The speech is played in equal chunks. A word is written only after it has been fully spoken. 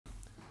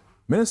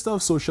Minister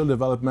of Social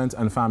Development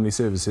and Family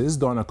Services,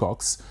 Donna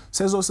Cox,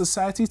 says our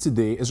society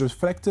today is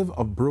reflective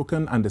of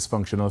broken and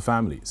dysfunctional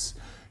families.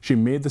 She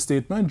made the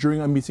statement during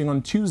a meeting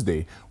on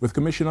Tuesday with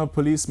Commissioner of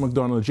Police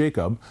McDonald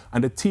Jacob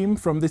and a team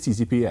from the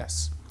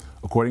TTPS.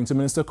 According to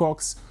Minister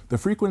Cox, the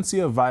frequency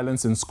of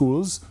violence in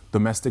schools,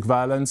 domestic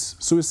violence,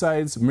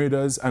 suicides,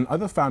 murders, and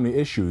other family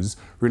issues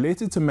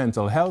related to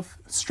mental health,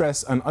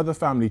 stress, and other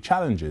family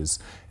challenges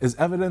is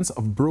evidence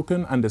of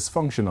broken and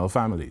dysfunctional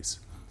families.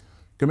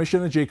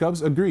 Commissioner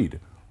Jacobs agreed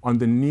on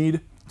the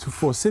need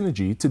for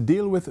synergy to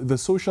deal with the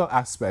social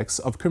aspects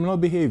of criminal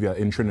behaviour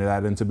in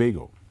Trinidad and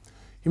Tobago.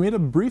 He made a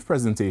brief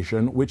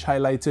presentation which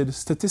highlighted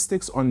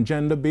statistics on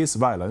gender-based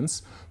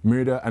violence,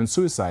 murder, and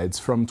suicides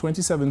from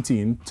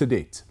 2017 to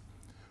date.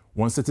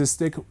 One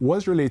statistic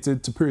was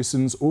related to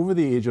persons over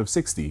the age of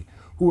 60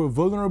 who were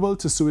vulnerable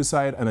to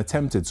suicide and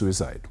attempted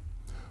suicide.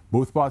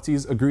 Both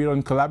parties agreed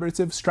on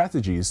collaborative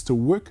strategies to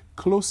work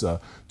closer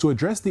to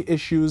address the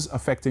issues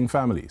affecting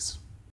families.